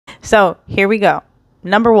So here we go.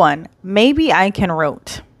 Number one, maybe I can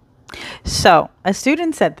wrote. So a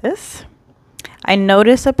student said this. I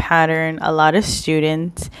notice a pattern. A lot of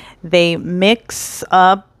students, they mix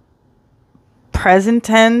up present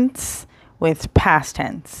tense with past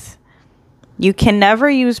tense. You can never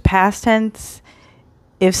use past tense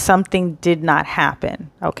if something did not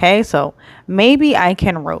happen. Okay, so maybe I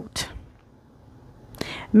can wrote.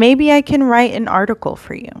 Maybe I can write an article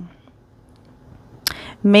for you.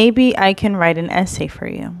 Maybe I can write an essay for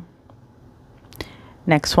you.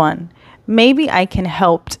 Next one. Maybe I can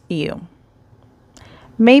help you.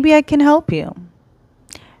 Maybe I can help you.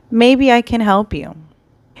 Maybe I can help you.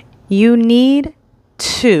 You need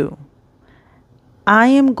to. I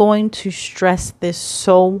am going to stress this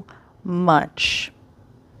so much.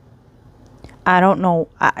 I don't know.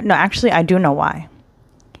 No, actually, I do know why.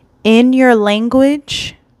 In your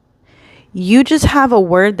language, you just have a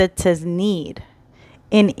word that says need.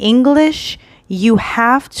 In English, you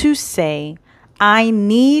have to say, I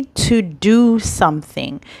need to do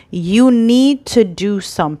something. You need to do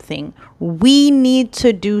something. We need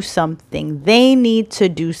to do something. They need to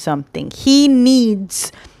do something. He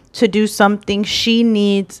needs to do something. She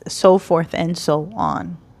needs, so forth and so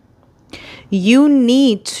on. You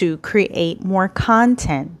need to create more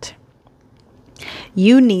content.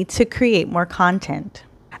 You need to create more content.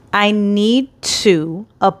 I need to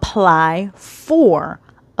apply for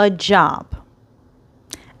a job.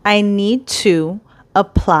 I need to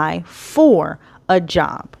apply for a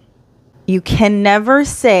job. You can never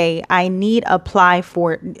say I need apply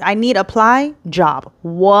job.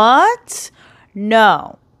 What?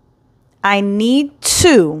 No. I need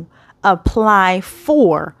to apply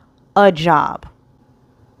for a job.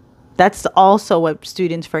 That's also what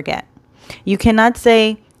students forget. You cannot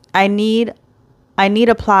say I need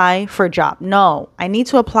apply for a job. No, I need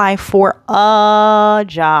to apply for a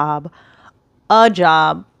job. A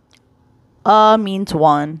job. Means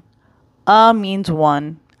one. Means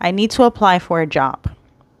one. I need to apply for a job.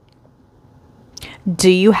 Do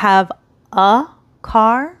you have a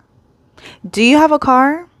car? Do you have a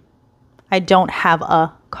car? I don't have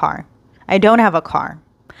a car. I don't have a car.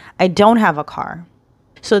 I don't have a car.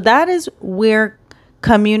 So that is where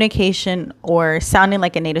communication or sounding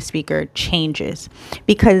like a native speaker changes.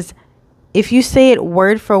 Because if you say it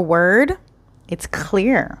word for word, it's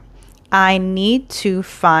clear. I need to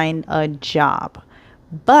find a job.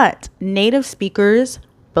 But native speakers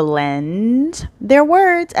blend their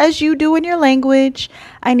words as you do in your language.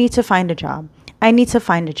 I need to find a job. I need to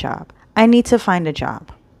find a job. I need to find a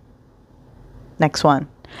job. Next one.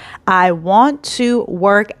 I want to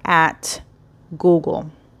work at Google.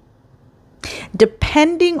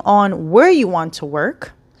 Depending on where you want to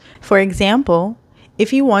work, for example,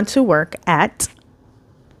 if you want to work at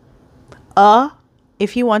a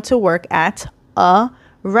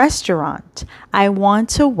restaurant, I want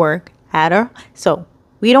to work at a, so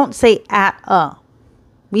we don't say at a,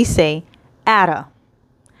 we say at a.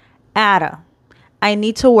 I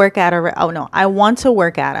need to work at a, oh no, I want to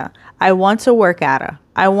work at a restaurant. I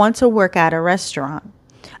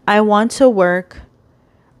want to work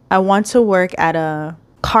at a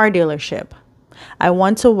car dealership. I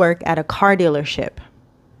want to work at a car dealership.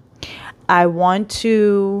 I want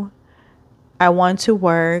to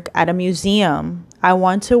work at a museum. I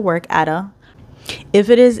want to work at a, if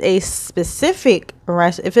it is a specific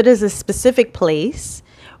place,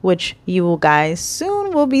 which you guys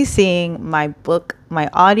soon will be seeing my book, my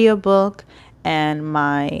audiobook, and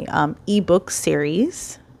my ebook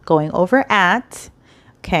series going over at,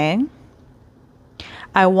 okay.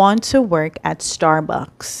 I want to work at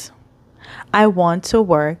Starbucks. I want to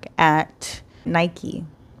work at Nike.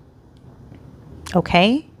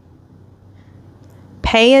 Okay?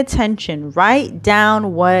 Pay attention. Write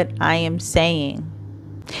down what I am saying.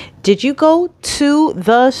 Did you go to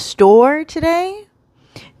the store today?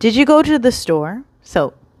 Did you go to the store?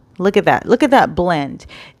 So look at that. Look at that blend.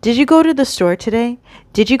 Did you go to the store today?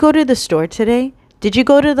 Did you go to the store today? Did you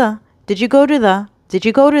go to the? Did you go to the? Did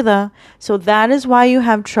you go to the? So that is why you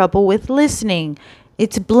have trouble with listening.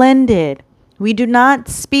 It's blended. We do not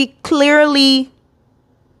speak clearly.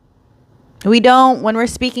 We don't when we're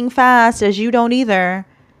speaking fast, as you don't either.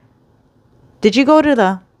 Did you go to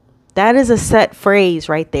the? That is a set phrase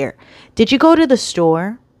right there. Did you go to the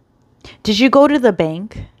store? Did you go to the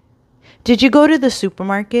bank? Did you go to the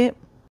supermarket?